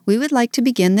We would like to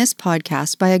begin this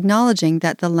podcast by acknowledging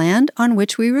that the land on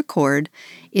which we record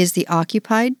is the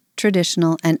occupied,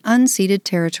 traditional, and unceded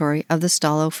territory of the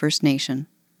Stalo First Nation.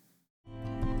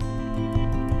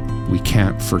 We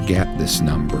can't forget this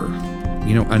number.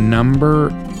 You know, a number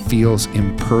feels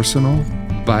impersonal,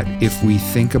 but if we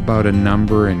think about a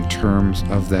number in terms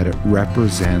of that it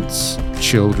represents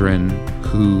children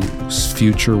whose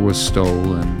future was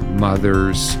stolen,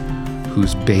 mothers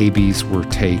whose babies were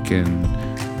taken,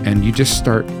 and you just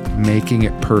start making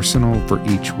it personal for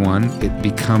each one, it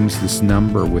becomes this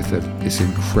number with this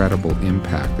incredible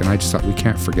impact. And I just thought, we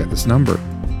can't forget this number.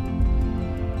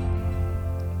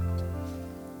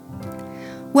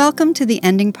 Welcome to the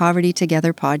Ending Poverty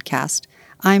Together podcast.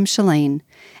 I'm Shalane,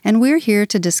 and we're here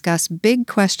to discuss big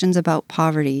questions about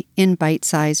poverty in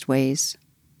bite-sized ways.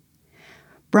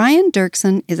 Brian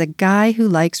Dirksen is a guy who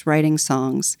likes writing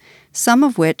songs, some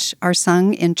of which are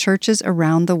sung in churches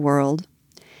around the world.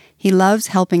 He loves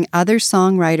helping other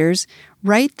songwriters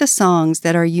write the songs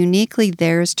that are uniquely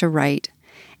theirs to write,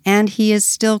 and he is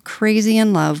still crazy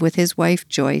in love with his wife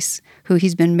Joyce, who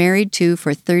he's been married to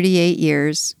for 38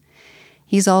 years.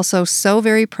 He's also so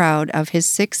very proud of his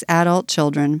 6 adult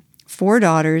children, 4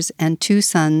 daughters, and 2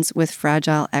 sons with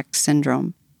Fragile X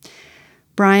syndrome.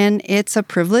 Brian, it's a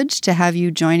privilege to have you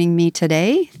joining me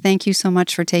today. Thank you so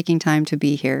much for taking time to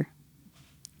be here.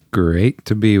 Great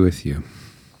to be with you.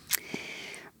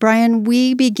 Brian,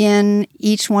 we begin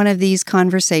each one of these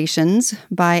conversations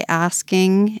by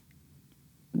asking,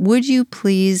 would you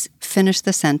please finish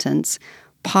the sentence,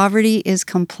 poverty is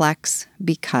complex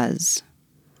because...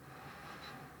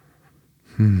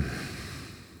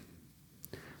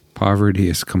 Poverty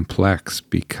is complex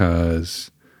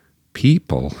because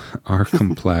people are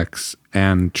complex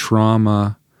and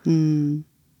trauma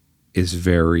is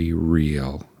very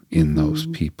real in those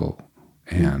people.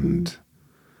 And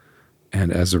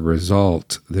as a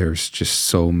result, there's just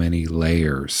so many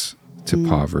layers to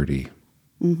poverty.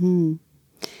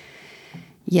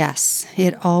 Yes,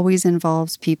 it always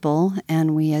involves people,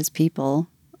 and we as people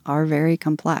are very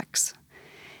complex.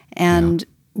 And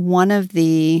one of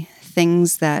the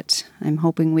things that I'm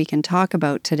hoping we can talk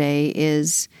about today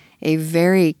is a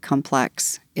very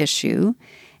complex issue,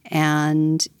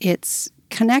 and it's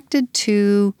connected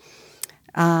to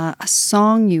a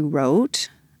song you wrote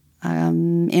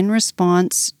in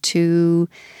response to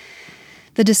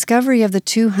the discovery of the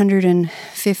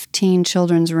 215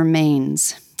 children's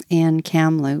remains in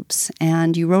Kamloops,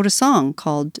 and you wrote a song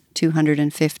called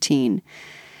 215.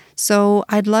 So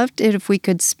I'd love it if we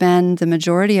could spend the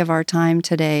majority of our time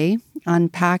today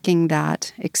unpacking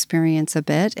that experience a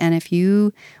bit, and if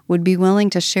you would be willing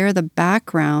to share the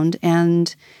background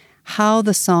and how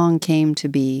the song came to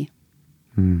be.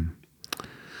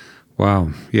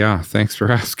 Wow. Yeah, thanks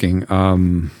for asking.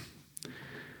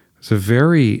 It's a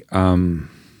very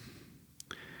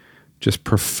just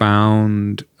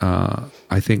profound,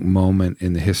 I think, moment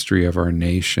in the history of our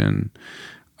nation.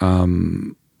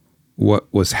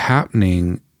 What was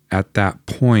happening at that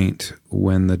point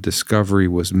when the discovery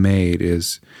was made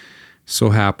is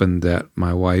so happened that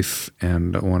my wife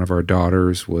and one of our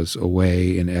daughters was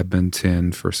away in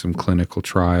Edmonton for some clinical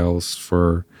trials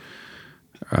for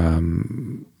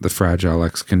the Fragile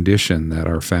X condition that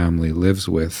our family lives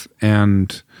with.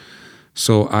 And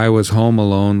so I was home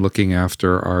alone looking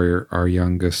after our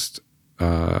youngest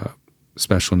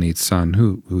special needs son,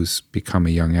 who's become a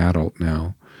young adult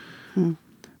now.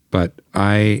 But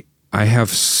I have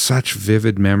such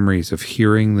vivid memories of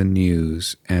hearing the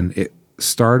news, and it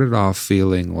started off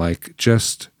feeling like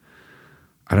just,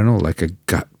 I don't know, like a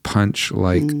gut punch,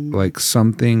 like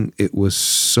something. It was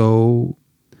so,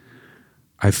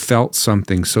 I felt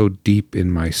something so deep in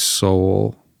my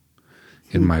soul,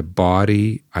 in my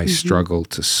body. I struggled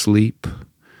to sleep.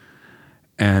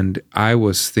 And I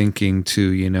was thinking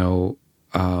too,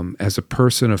 as a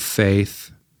person of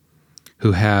faith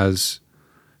who has,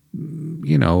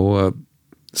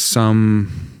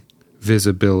 some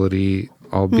visibility,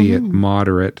 albeit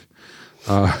moderate,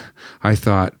 I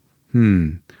thought,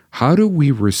 how do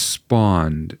we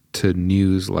respond to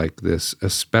news like this,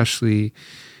 especially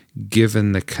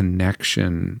given the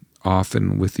connection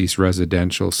often with these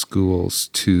residential schools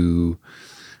to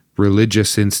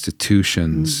religious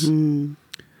institutions?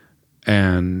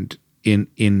 And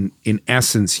in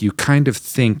essence, you kind of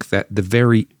think that the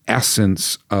very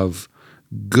essence of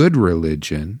good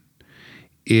religion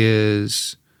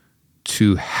is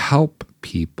to help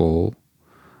people,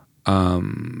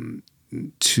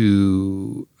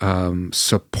 to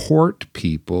support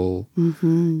people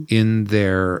in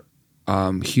their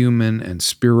human and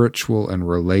spiritual and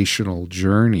relational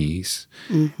journeys.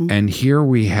 Mm-hmm. And here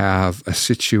we have a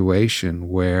situation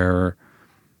where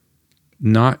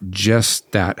not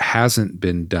just that hasn't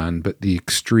been done, but the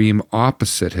extreme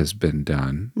opposite has been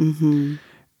done. Mm-hmm.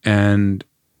 And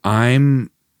I'm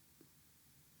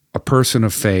a person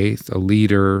of faith, a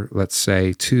leader, let's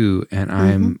say, too,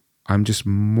 and I'm just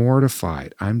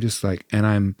mortified. I'm just like,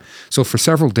 so for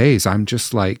several days, I'm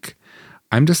just like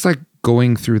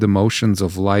going through the motions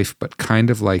of life, but kind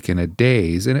of like in a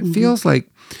daze. And it feels like,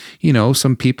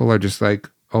 some people are just like,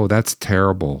 oh, that's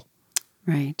terrible.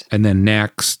 Right. And then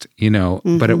next,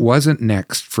 but it wasn't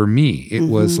next for me. It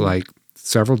was like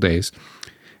several days.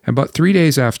 About 3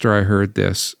 days after I heard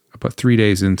this, about 3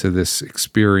 days into this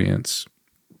experience,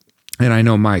 and I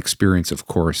know my experience, of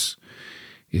course,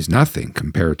 is nothing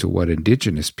compared to what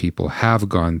Indigenous people have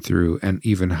gone through, and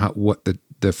even what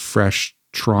the fresh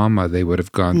trauma they would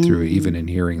have gone through, even in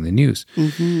hearing the news.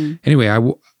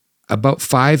 Anyway, about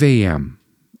 5 a.m.,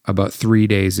 about 3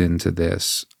 days into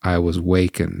this, I was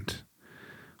wakened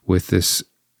with this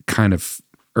kind of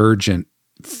urgent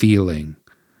feeling.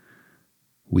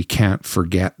 We can't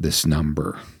forget this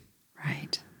number.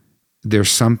 Right. There's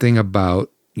something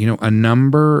about, a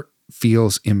number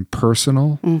feels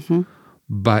impersonal,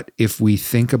 but if we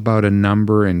think about a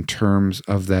number in terms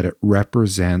of that it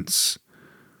represents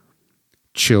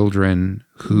children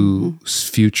whose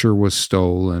future was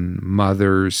stolen,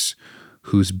 mothers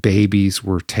whose babies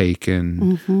were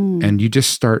taken, and you just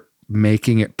start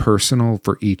making it personal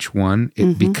for each one,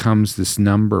 it becomes this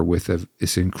number with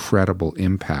this incredible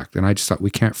impact. And I just thought, we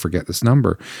can't forget this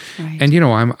number. Right. And,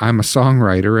 I'm a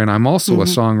songwriter, and I'm also a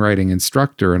songwriting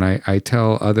instructor. And I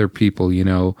tell other people,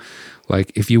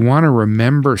 like, if you want to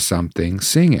remember something,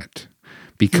 sing it.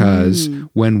 Because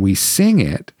when we sing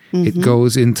it, it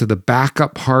goes into the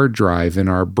backup hard drive in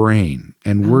our brain.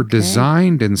 And we're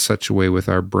designed in such a way with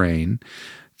our brain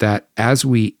that as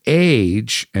we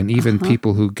age, and even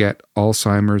people who get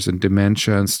Alzheimer's and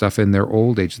dementia and stuff in their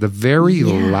old age, the very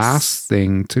last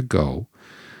thing to go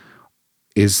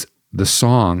is the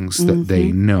songs that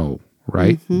they know,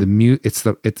 right? It's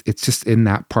just in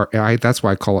that part. That's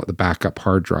why I call it the backup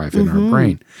hard drive in our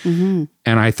brain. And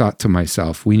I thought to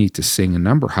myself, we need to sing a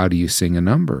number. How do you sing a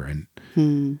number?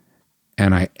 And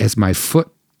as my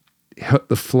foot hit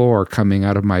the floor coming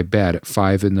out of my bed at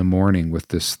 5 a.m. with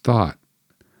this thought,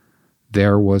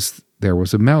 there was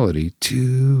a melody,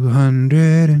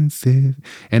 250,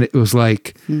 and it was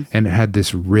like, and it had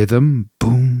this rhythm,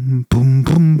 boom, boom,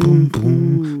 boom, boom,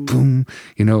 boom, boom,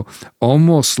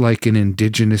 almost like an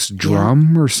indigenous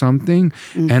drum or something.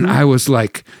 And I was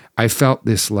like, I felt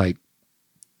this like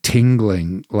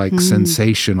tingling, like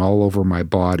sensation all over my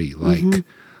body, like,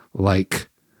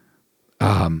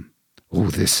 oh,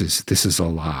 this is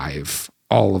alive.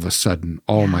 All of a sudden,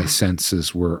 all my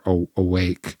senses were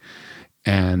awake.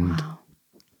 And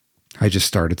I just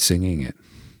started singing it.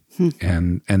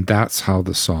 And that's how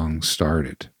the song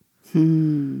started.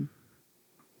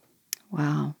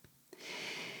 Wow.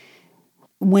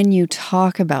 When you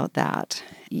talk about that,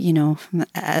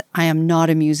 I am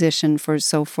not a musician,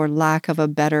 for lack of a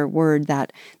better word,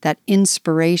 that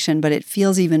inspiration, but it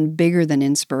feels even bigger than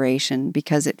inspiration,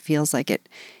 because it feels like it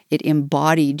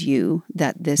embodied you,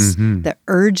 that this, the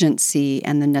urgency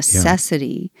and the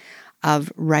necessity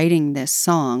of writing this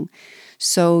song.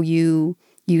 So you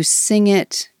sing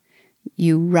it,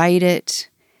 you write it,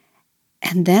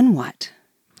 and then what?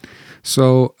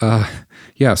 So,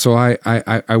 so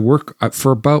I work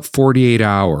for about 48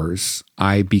 hours.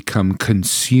 I become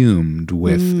consumed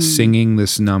with singing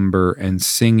this number and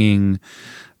singing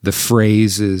the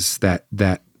phrases that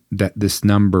this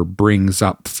number brings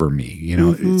up for me.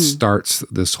 It starts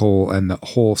and the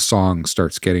whole song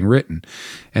starts getting written.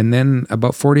 And then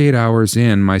about 48 hours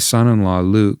in, my son-in-law,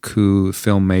 Luke, who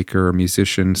filmmaker,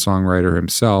 musician, songwriter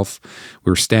himself,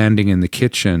 we're standing in the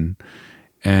kitchen,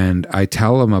 and I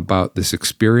tell him about this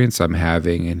experience I'm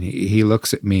having, and he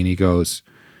looks at me and he goes,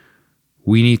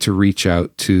 we need to reach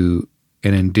out to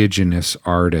an indigenous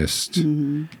artist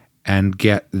and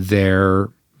get their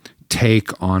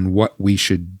take on what we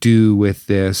should do with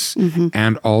this,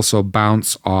 and also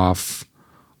bounce off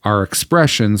our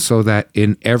expression so that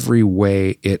in every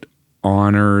way it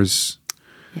honors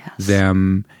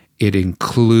them, it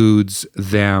includes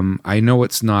them. I know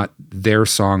it's not their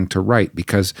song to write,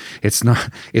 because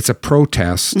it's a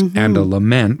protest and a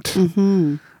lament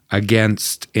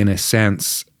against, in a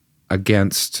sense,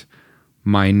 against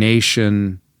my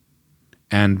nation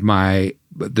and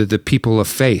the people of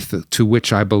faith to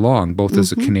which I belong, both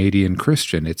as a Canadian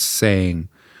Christian. It's saying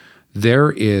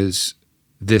there is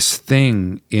this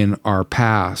thing in our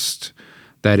past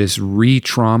that is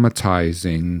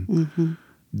re-traumatizing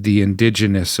the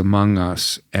indigenous among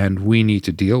us, and we need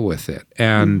to deal with it.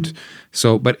 And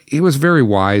so, but it was very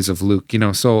wise of Luke,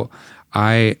 so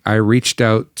I reached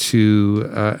out to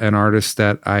an artist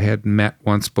that I had met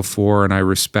once before and I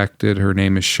respected. Her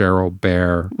name is Cheryl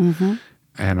Bear.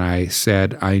 And I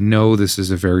said, I know this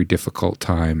is a very difficult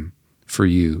time for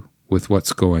you with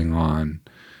what's going on.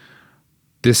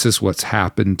 This is what's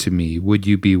happened to me. Would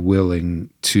you be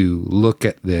willing to look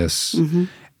at this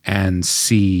and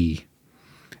see,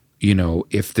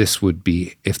 if this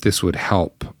would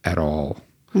help at all?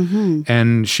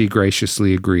 And she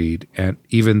graciously agreed. And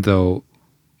even though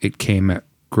it came at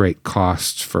great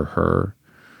cost for her,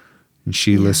 and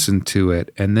she listened to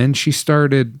it, and then she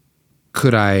started,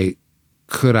 could I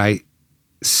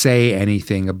say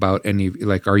anything about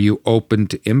are you open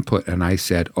to input? And I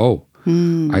said,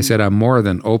 I said, I'm more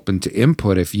than open to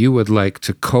input. If you would like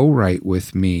to co-write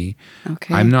with me,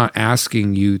 I'm not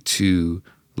asking you to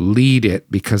lead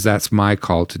it because that's my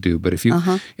call to do. But if you,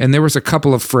 and there was a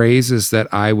couple of phrases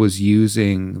that I was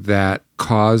using that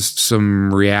caused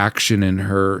some reaction in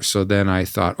her. So then I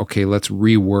thought, okay, let's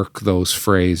rework those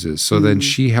phrases. So then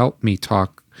she helped me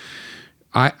talk.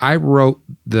 I wrote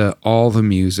all the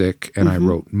music and I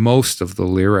wrote most of the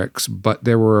lyrics, but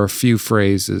there were a few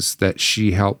phrases that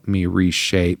she helped me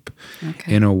reshape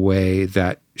in a way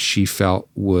that she felt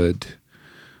would,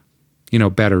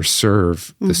 better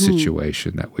serve the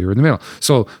situation that we were in the middle.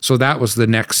 So that was the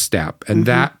next step. And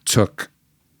that took,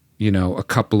 a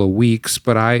couple of weeks,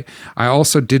 but I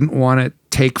also didn't want to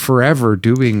take forever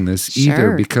doing this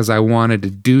either, because I wanted to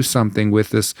do something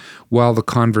with this while the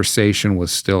conversation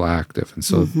was still active. And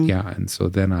so, and so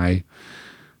then I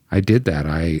did that.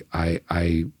 I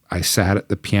sat at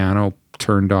the piano,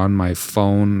 turned on my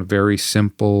phone, very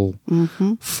simple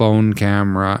phone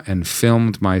camera, and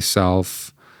filmed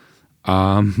myself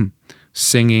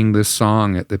singing this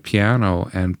song at the piano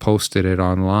and posted it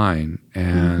online,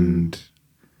 and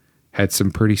had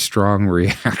some pretty strong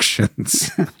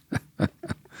reactions.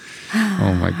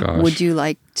 Oh my gosh. Would you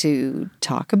like to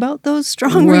talk about those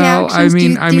strong reactions? Do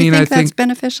you think that's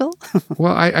beneficial?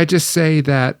 Well, I just say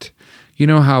that,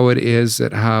 how it is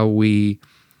that how we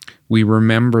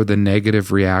remember the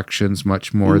negative reactions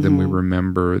much more than we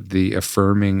remember the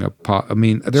affirming.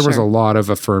 There was a lot of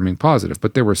affirming positive,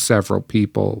 but there were several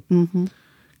people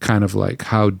kind of like,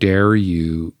 how dare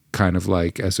you, kind of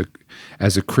like as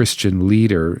a Christian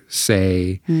leader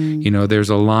say, there's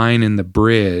a line in the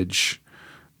bridge.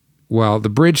 Well, the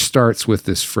bridge starts with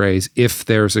this phrase, if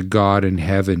there's a God in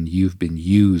heaven, you've been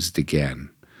used again.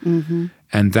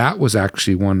 And that was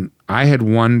actually one, I had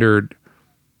wondered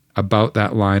about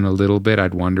that line a little bit.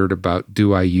 I'd wondered about,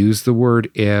 do I use the word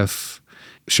if?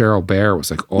 Cheryl Bear was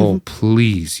like,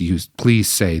 please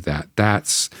say that.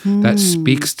 That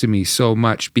speaks to me so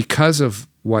much because of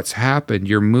what's happened.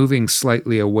 You're moving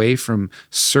slightly away from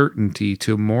certainty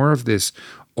to more of this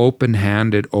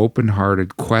open-handed,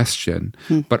 open-hearted question,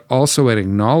 but also an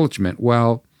acknowledgement,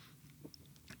 well,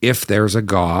 if there's a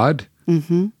God,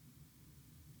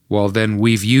 well, then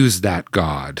we've used that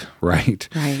God, right?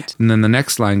 Right. And then the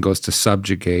next line goes to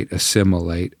subjugate,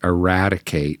 assimilate,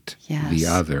 eradicate the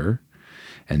other.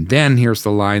 And then here's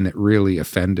the line that really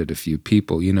offended a few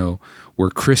people.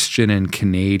 We're Christian and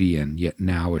Canadian, yet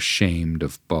now ashamed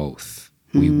of both.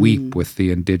 We weep with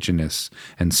the indigenous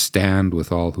and stand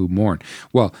with all who mourn.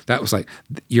 Well, that was like,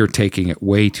 you're taking it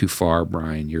way too far,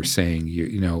 Brian. You're saying,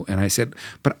 and I said,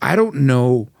 but I don't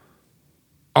know.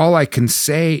 All I can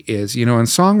say is, and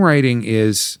songwriting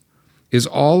is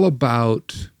all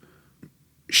about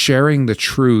sharing the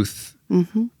truth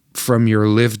from your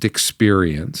lived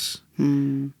experience.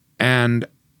 And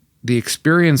the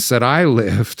experience that I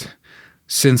lived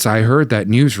since I heard that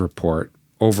news report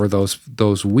over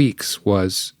those weeks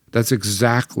was, that's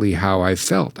exactly how I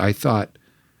felt. I thought,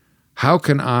 how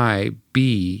can I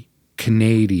be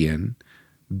Canadian,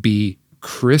 be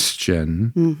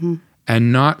Christian,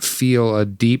 and not feel a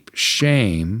deep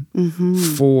shame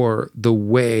for the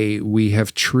way we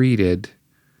have treated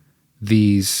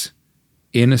these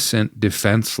innocent,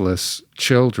 defenseless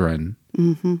children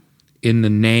in the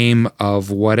name of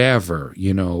whatever,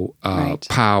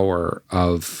 power,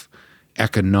 of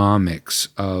economics,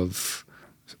 of,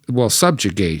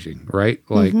 subjugating, right?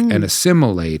 Like, and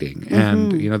assimilating,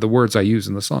 and, the words I use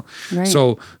in the song. Right.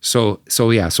 So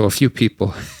a few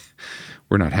people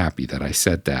were not happy that I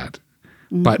said that.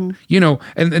 But,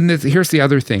 here's the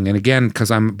other thing. And again, because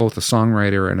I'm both a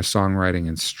songwriter and a songwriting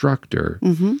instructor,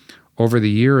 over the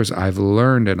years I've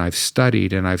learned and I've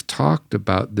studied and I've talked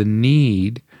about the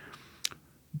need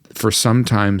for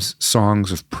sometimes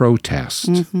songs of protest.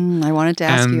 I wanted to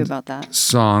ask you and about that.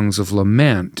 songs of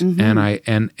lament.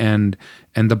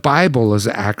 And the Bible is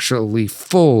actually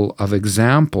full of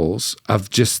examples of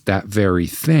just that very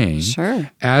thing,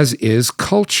 Sure. as is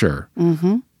culture.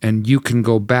 And you can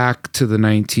go back to the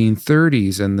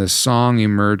 1930s, and this song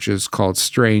emerges called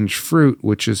Strange Fruit,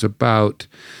 which is about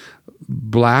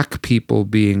black people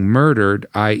being murdered,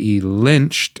 i.e.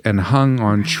 lynched and hung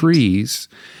on trees.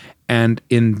 And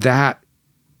in that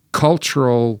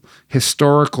cultural,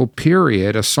 historical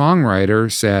period, a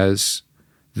songwriter says,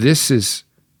 this is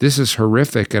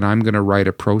horrific, and I'm going to write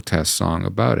a protest song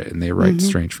about it. And they write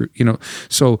Strange Fruit.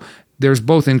 So there's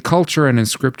both in culture and in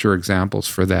scripture examples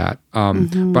for that.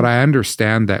 But I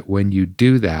understand that when you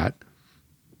do that,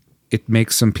 it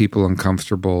makes some people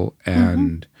uncomfortable,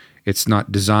 and it's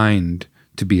not designed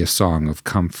to be a song of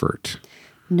comfort.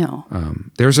 No.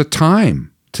 There's a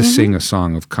time to sing a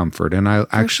song of comfort, and I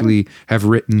actually have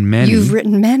written many. You've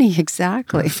written many,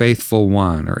 exactly. Faithful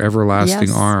One, or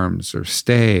Everlasting Arms, or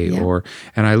Stay,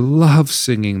 and I love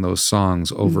singing those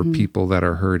songs over people that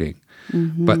are hurting.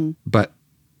 But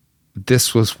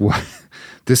this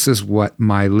is what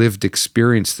my lived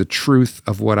experience, the truth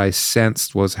of what I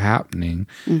sensed was happening.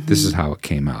 This is how it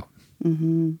came out.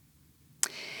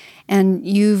 And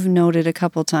you've noted a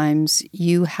couple times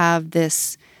you have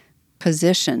this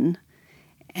position,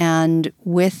 and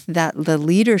with that, the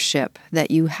leadership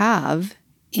that you have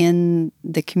in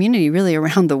the community, really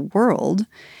around the world,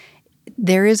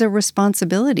 there is a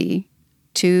responsibility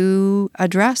to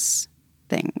address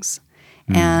things.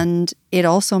 And it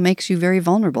also makes you very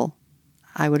vulnerable,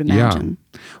 I would imagine.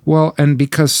 Yeah. Well, and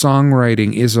because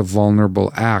songwriting is a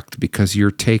vulnerable act, because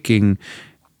you're taking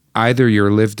either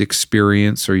your lived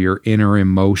experience or your inner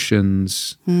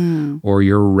emotions, or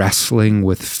you're wrestling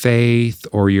with faith,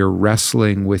 or you're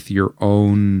wrestling with your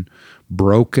own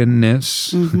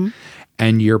brokenness,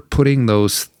 and you're putting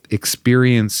those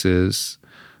experiences,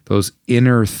 those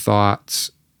inner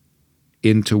thoughts,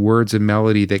 into words and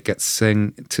melody that get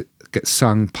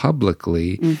sung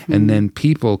publicly, and then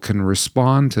people can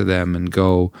respond to them and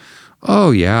go,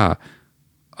 oh yeah,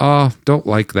 oh, don't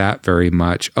like that very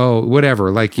much. Oh,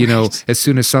 whatever. Like, as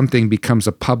soon as something becomes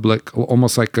a public,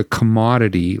 almost like a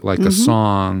commodity, like a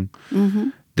song,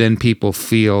 then people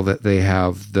feel that they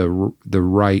have the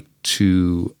right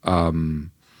to,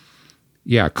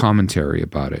 commentary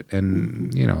about it.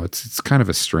 And, it's kind of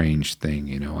a strange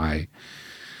thing,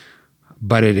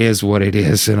 but it is what it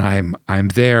is, and I'm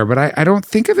there. But I don't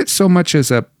think of it so much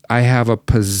as I have a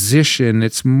position.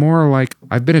 It's more like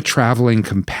I've been a traveling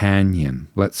companion,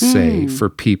 let's say, for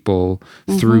people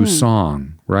through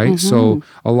song, right? So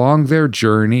along their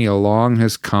journey, along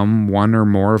has come one or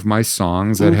more of my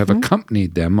songs that have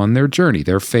accompanied them on their journey,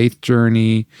 their faith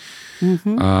journey.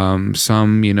 Some,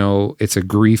 it's a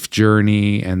grief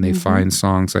journey, and they find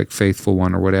songs like Faithful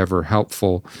One or whatever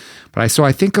helpful. But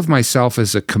I think of myself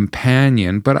as a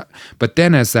companion, but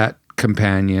then as that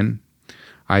companion,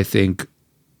 I think,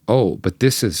 oh, but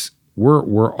this is,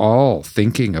 we're all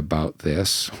thinking about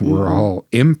this. We're all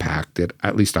impacted.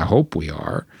 At least I hope we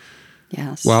are.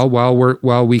 Yes. Well,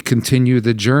 while we continue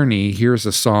the journey, here's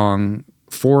a song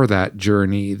for that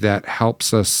journey that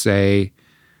helps us say,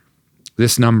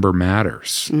 this number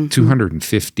matters.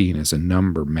 215 as a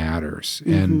number matters.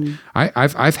 And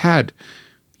I've had,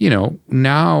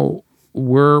 now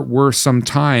we're some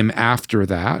time after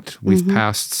that. We've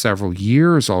passed several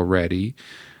years already.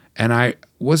 And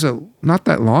not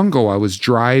that long ago, I was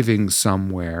driving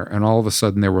somewhere, and all of a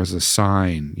sudden there was a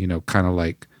sign, kind of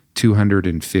like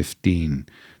 215,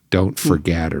 don't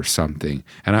forget, or something.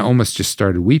 And I almost just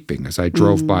started weeping as I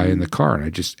drove by in the car,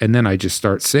 and then I just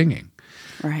start singing.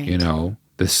 Right.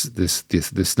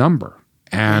 This number.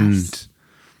 And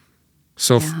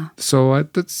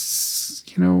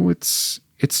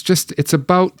it's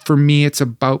about, for me, it's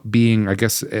about being, I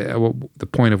guess, the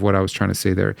point of what I was trying to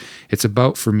say there, it's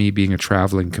about, for me, being a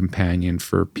traveling companion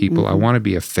for people. I want to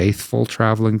be a faithful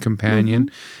traveling companion.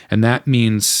 And that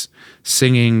means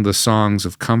singing the songs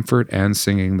of comfort and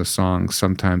singing the songs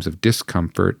sometimes of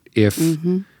discomfort if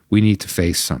we need to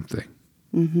face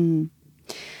something.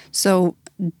 So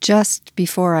just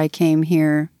before I came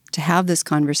here to have this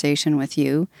conversation with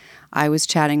you, I was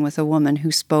chatting with a woman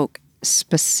who spoke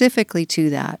specifically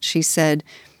to that. She said,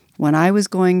 when I was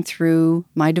going through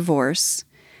my divorce,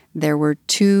 there were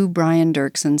 2 Brian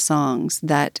Dirksen songs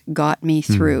that got me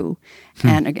through.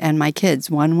 And my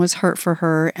kids, one was Hurt for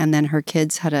Her, and then her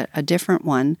kids had a different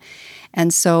one.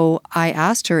 And so I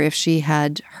asked her if she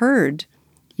had heard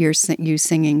you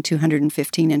singing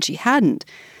 215, and she hadn't.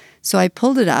 So I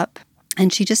pulled it up,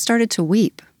 and she just started to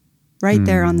weep right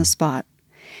there on the spot.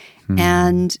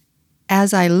 And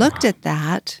as I looked at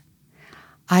that,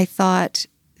 I thought,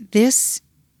 this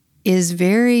is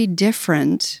very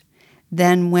different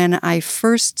than when I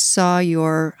first saw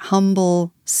your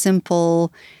humble,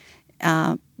 simple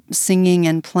singing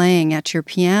and playing at your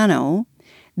piano.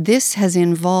 This has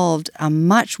involved a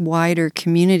much wider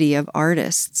community of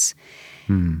artists.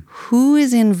 Who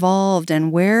is involved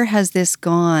and where has this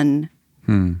gone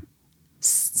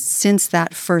since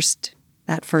that first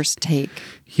take?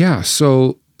 Yeah,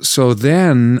 so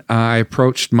then I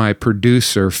approached my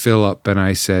producer, Philip, and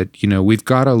I said, we've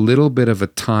got a little bit of a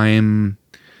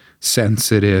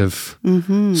time-sensitive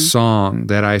song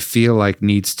that I feel like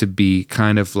needs to be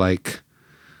kind of like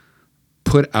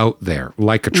put out there,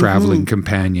 like a traveling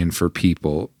companion for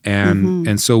people.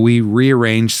 And so we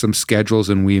rearranged some schedules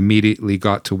and we immediately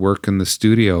got to work in the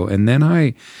studio. And then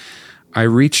I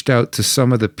reached out to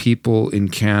some of the people in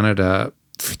Canada,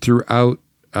 throughout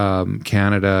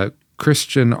Canada,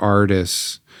 Christian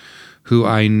artists who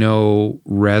I know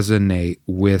resonate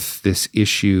with this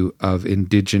issue of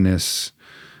Indigenous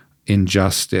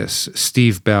injustice.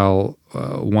 Steve Bell,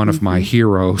 one of my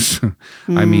heroes.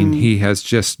 I mean, he has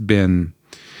just been,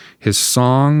 his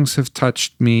songs have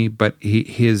touched me, but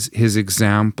his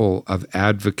example of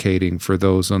advocating for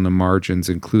those on the margins,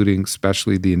 including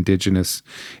especially the Indigenous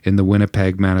in the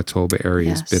Winnipeg, Manitoba area,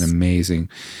 has been amazing.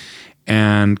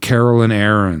 And Carolyn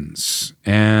Aarons,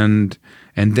 and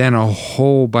then a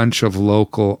whole bunch of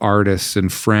local artists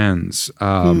and friends,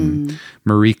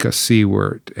 Marika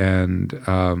Seward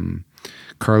and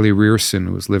Carly Rearson,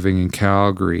 who was living in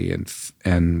Calgary,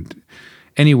 and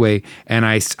anyway, and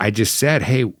I just said,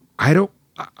 hey,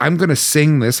 I'm going to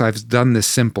sing this. I've done this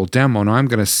simple demo. Now I'm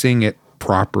going to sing it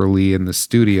properly in the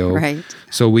studio, right,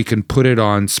 so we can put it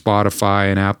on Spotify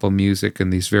and Apple Music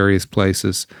and these various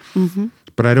places.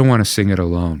 But I don't want to sing it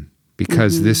alone,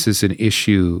 because this is an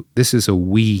issue. This is a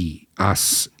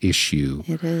us issue.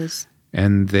 It is.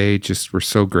 And they just were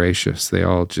so gracious. They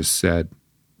all just said,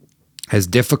 as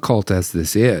difficult as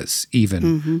this is,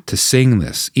 even to sing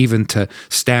this, even to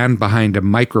stand behind a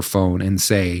microphone and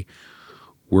say,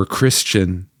 we're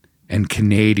Christian and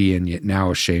Canadian, yet now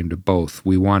ashamed of both.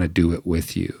 We want to do it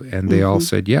with you. And they all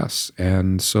said yes.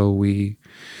 And so we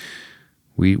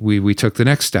took the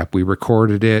next step. We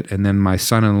recorded it, and then my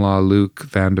son-in-law, Luke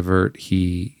Vandevert,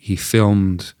 he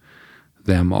filmed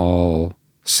them all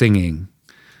singing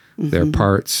their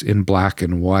parts in black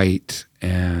and white.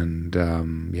 And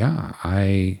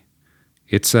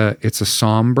it's a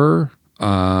somber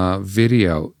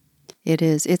video. It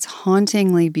is. It's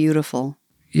hauntingly beautiful.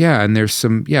 Yeah, and there's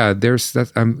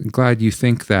that. I'm glad you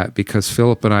think that, because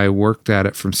Philip and I worked at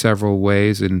it from several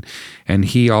ways, and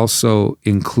he also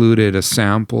included a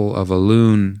sample of a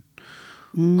loon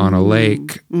on a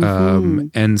lake,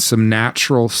 and some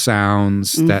natural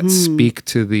sounds that speak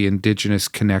to the Indigenous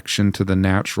connection to the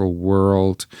natural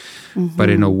world, but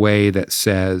in a way that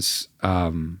says,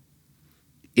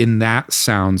 in that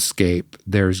soundscape,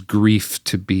 there's grief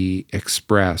to be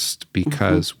expressed,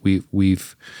 because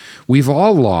we've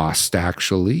all lost,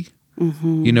 actually.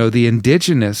 The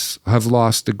Indigenous have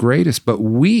lost the greatest, but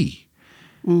we,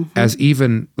 as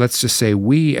even, let's just say,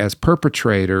 we as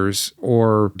perpetrators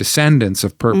or descendants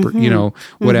of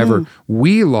whatever,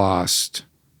 we lost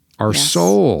our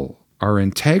soul, our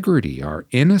integrity, our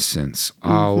innocence,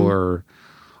 our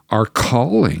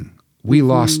calling. We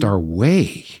lost our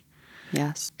way.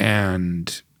 Yes.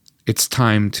 And it's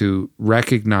time to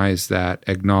recognize that,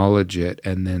 acknowledge it,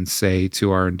 and then say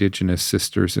to our Indigenous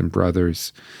sisters and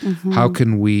brothers, how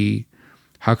can we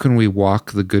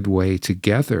walk the good way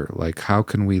together? Like, how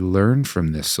can we learn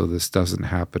from this so this doesn't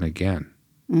happen again?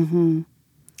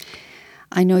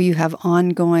 I know you have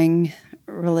ongoing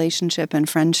relationship and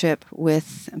friendship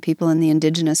with people in the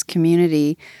Indigenous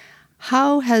community.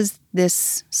 How has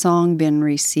this song been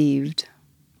received?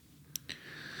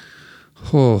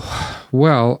 Oh,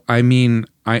 well, I mean,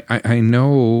 I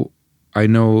know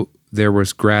there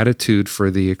was gratitude for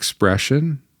the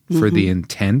expression, for the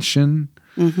intention.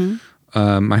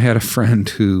 I had a friend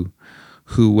who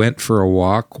went for a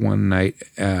walk one night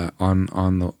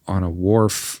on a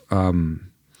wharf. I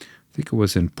think it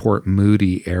was in Port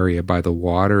Moody area by the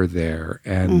water there.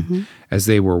 And as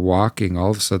they were walking,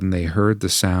 all of a sudden they heard the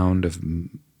sound of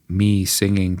me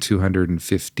singing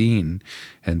 215,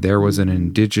 and there was an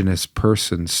Indigenous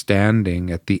person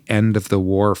standing at the end of the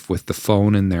wharf with the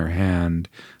phone in their hand,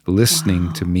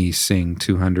 listening to me sing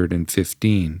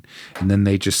 215. And then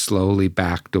they just slowly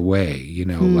backed away,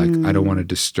 like, I don't want to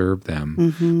disturb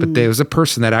them. But there was a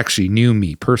person that actually knew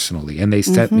me personally, and they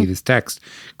sent me this text,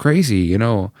 crazy,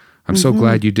 I'm I'm so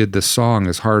glad you did the song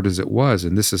as hard as it was,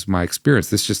 and this is my experience.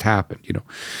 This just happened,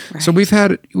 Right. So we've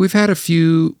had a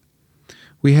few.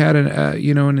 We had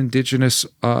an Indigenous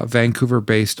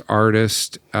Vancouver-based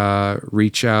artist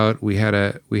reach out.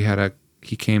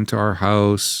 He came to our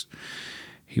house.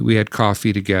 We had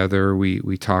coffee together.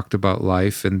 We talked about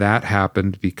life, and that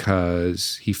happened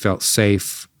because he felt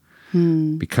safe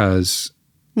because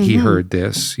he heard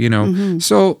this.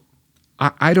 So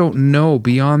I don't know.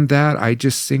 Beyond that, I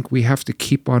just think we have to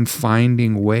keep on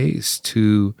finding ways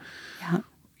to,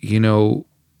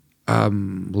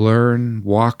 learn,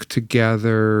 walk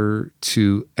together,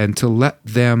 to let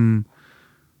them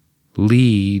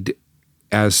lead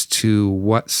as to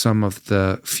what some of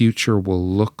the future will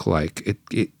look like.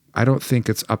 I don't think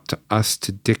it's up to us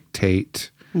to dictate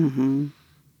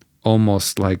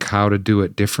almost like how to do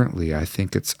it differently. I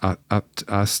think it's up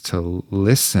to us to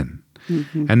listen.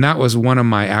 And that was one of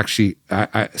my,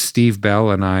 Steve Bell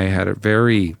and I had a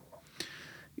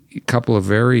couple of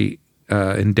very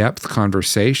in-depth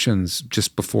conversations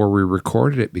just before we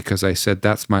recorded it, because I said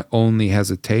that's my only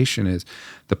hesitation, is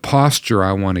the posture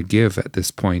I want to give at this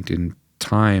point in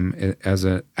time in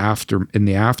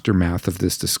the aftermath of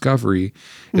this discovery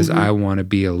is I want to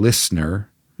be a listener,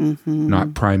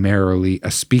 not primarily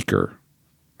a speaker.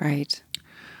 Right.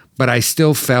 But I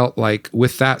still felt like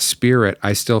with that spirit,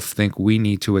 I still think we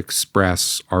need to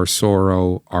express our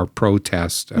sorrow, our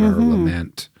protest, and our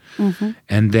lament.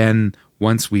 And then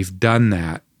once we've done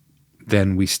that,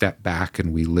 then we step back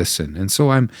and we listen. And so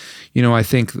I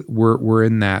think we're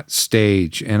in that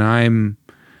stage, and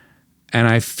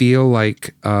I feel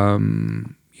like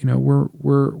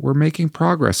we're making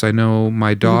progress. I know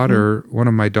my daughter, one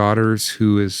of my daughters,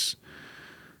 who is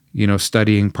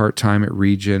studying part-time at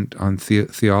Regent on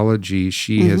theology,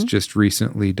 she has just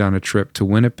recently done a trip to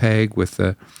Winnipeg with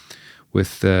the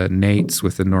NAITS,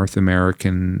 with the North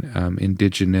American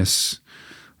Indigenous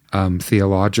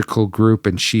theological group,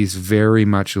 and she's very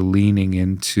much leaning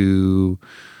into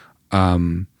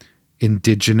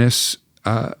Indigenous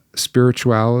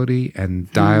spirituality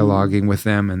and dialoguing with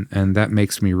them, and that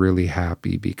makes me really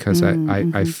happy, because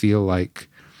I feel like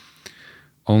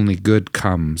only good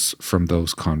comes from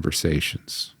those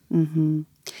conversations. And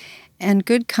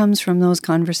good comes from those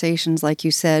conversations, like you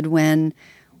said, when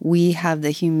we have the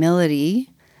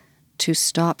humility to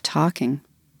stop talking,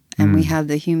 and we have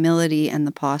the humility and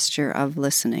the posture of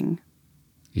listening.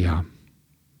 Yeah.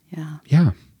 Yeah.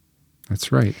 Yeah,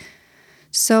 that's right.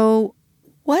 So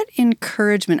what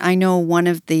encouragement, I know one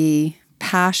of the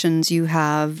passions you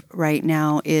have right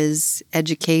now is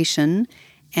education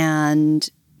and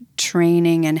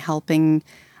training and helping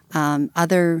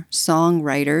other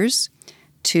songwriters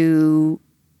to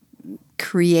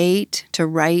write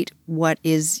what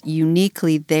is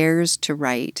uniquely theirs to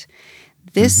write.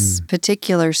 This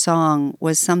particular song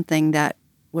was something that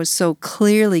was so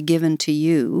clearly given to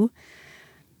you.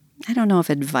 I don't know if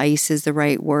advice is the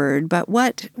right word, but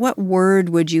what word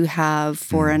would you have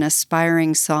for an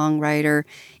aspiring songwriter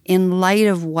in light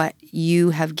of what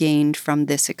you have gained from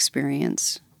this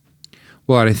experience?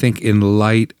 Well, I think in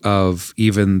light of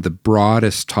even the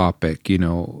broadest topic,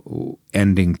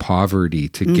 ending poverty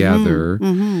together,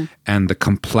 and the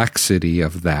complexity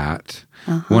of that,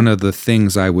 one of the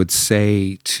things I would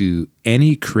say to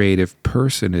any creative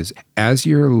person is, as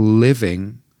you're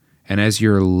living and as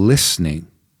you're listening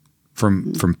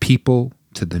from people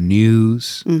to the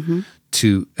news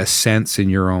to a sense in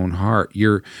your own heart,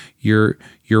 you're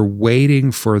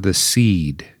waiting for the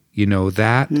seed.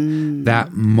 That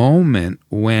moment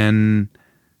when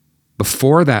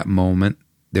before that moment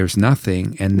there's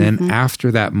nothing, and then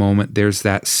after that moment there's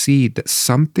that seed that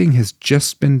something has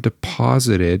just been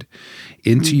deposited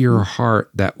into your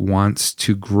heart that wants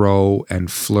to grow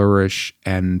and flourish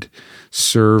and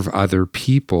serve other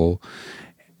people.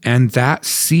 And that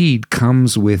seed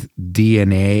comes with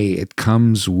DNA. It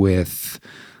comes with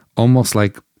almost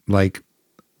like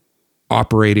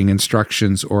operating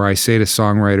instructions, or I say to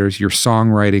songwriters, your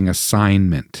songwriting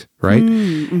assignment, right?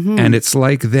 And it's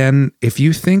like, then if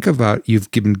you think about, you've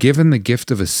been given the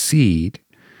gift of a seed,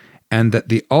 and that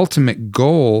the ultimate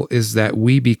goal is that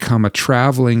we become a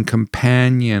traveling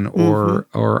companion or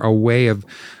a way of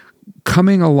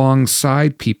coming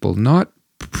alongside people, not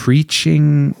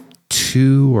preaching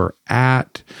to or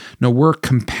at. No, we're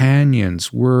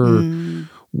companions. We're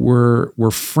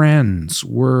friends.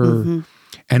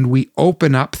 And we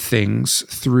open up things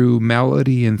through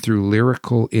melody and through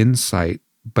lyrical insight,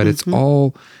 but it's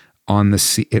all on the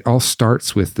seed. It all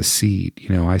starts with the seed.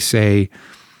 I say,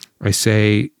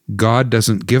 God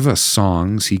doesn't give us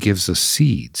songs, he gives us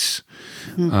seeds.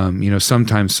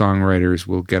 Sometimes songwriters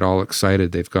will get all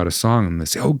excited. They've got a song and they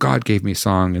say, oh, God gave me a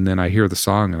song. And then I hear the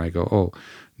song and I go, oh,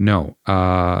 no,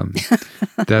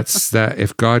 that's that.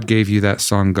 If God gave you that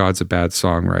song, God's a bad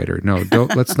songwriter. No,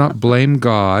 let's not blame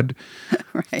God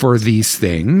for these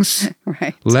things.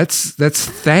 Right. Let's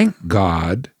thank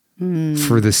God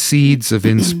for the seeds of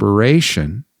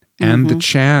inspiration and the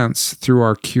chance through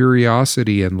our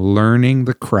curiosity and learning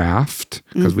the craft,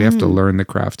 because we have to learn the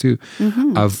craft too,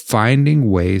 of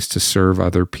finding ways to serve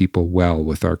other people well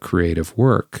with our creative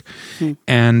work.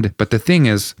 But the thing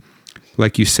is,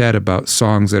 like you said about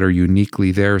songs that are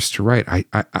uniquely theirs to write,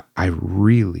 I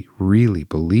really, really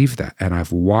believe that. And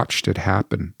I've watched it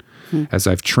happen as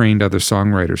I've trained other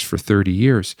songwriters for 30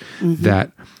 years,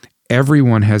 that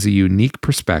everyone has a unique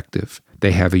perspective.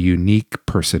 They have a unique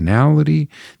personality.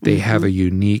 They have a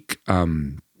unique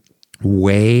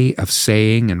way of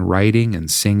saying and writing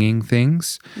and singing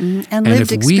things. And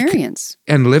lived experience.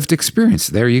 And lived experience.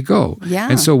 There you go. Yeah.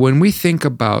 And so when we think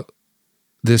about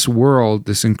this world,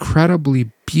 this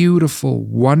incredibly beautiful,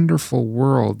 wonderful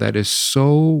world that is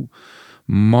so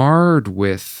marred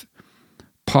with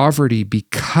poverty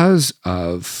because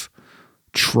of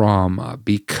trauma,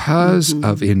 because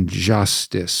of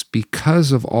injustice,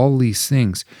 because of all these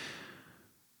things,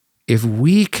 if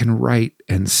we can write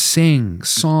and sing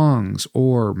songs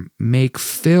or make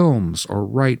films or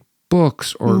write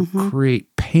books or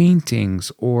create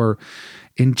paintings or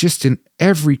in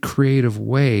every creative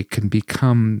way can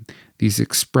become these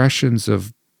expressions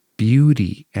of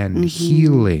beauty and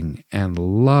healing and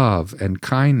love and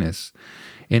kindness.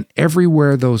 And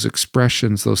everywhere those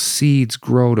expressions, those seeds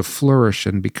grow to flourish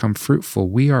and become fruitful,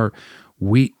 we are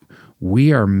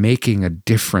making a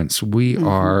difference. We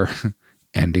are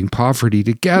ending poverty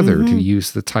together, to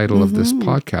use the title of this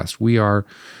podcast. We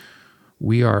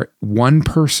are one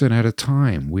person at a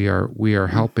time. We are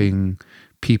helping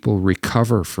people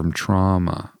recover from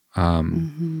trauma.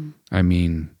 I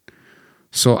mean,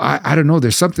 so I don't know.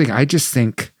 There's something, I just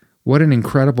think, what an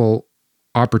incredible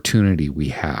opportunity we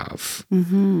have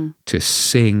to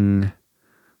sing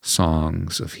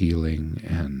songs of healing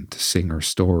and to sing our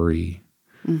story,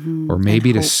 or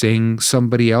maybe to sing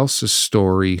somebody else's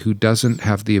story who doesn't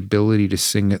have the ability to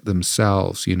sing it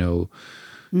themselves,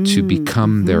 to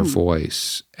become their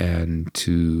voice and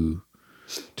to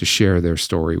share their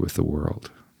story with the world.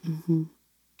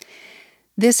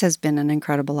 This has been an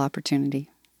incredible opportunity.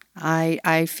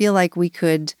 I feel like we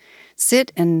could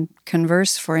sit and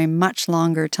converse for a much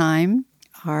longer time.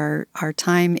 Our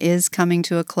time is coming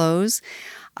to a close.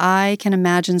 I can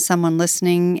imagine someone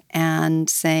listening and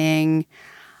saying,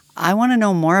 I want to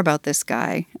know more about this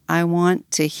guy. I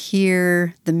want to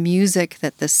hear the music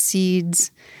that the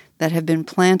seeds that have been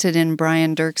planted in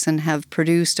Brian Doerksen have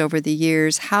produced over the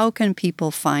years. How can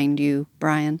people find you,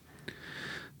 Brian?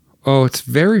 Oh, it's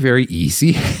very, very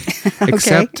easy.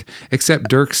 Except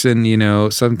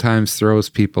Doerksen, sometimes throws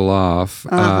people off.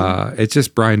 It's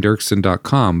just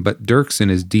briandoerksen.com, but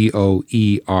Doerksen is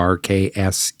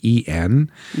Doerksen.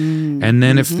 And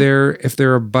then if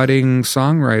they're a budding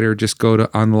songwriter, just go to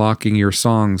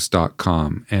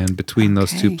unlockingyoursongs.com. And between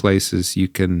those two places, you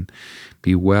can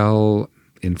be well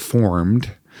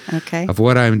informed of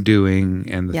what I'm doing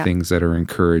and the things that are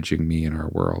encouraging me in our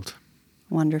world.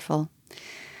 Wonderful.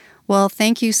 Well,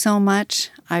 thank you so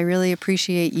much. I really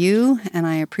appreciate you, and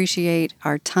I appreciate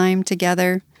our time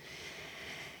together.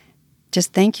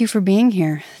 Just thank you for being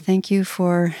here. Thank you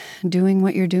for doing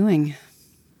what you're doing.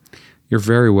 You're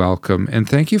very welcome. And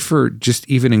thank you for just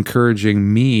even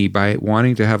encouraging me by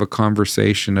wanting to have a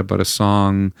conversation about a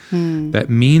song that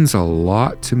means a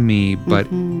lot to me, but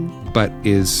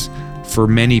is, for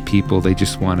many people, they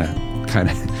just want to kind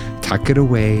of tuck it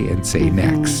away and say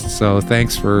next. So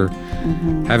thanks for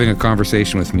having a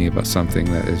conversation with me about something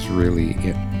that is really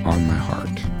on my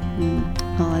heart.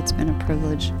 Well, it's been a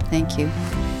privilege. Thank you.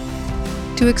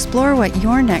 To explore what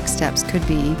your next steps could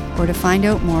be, or to find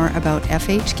out more about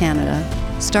FH Canada,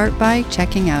 start by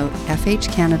checking out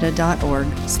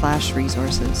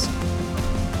fhcanada.org/resources.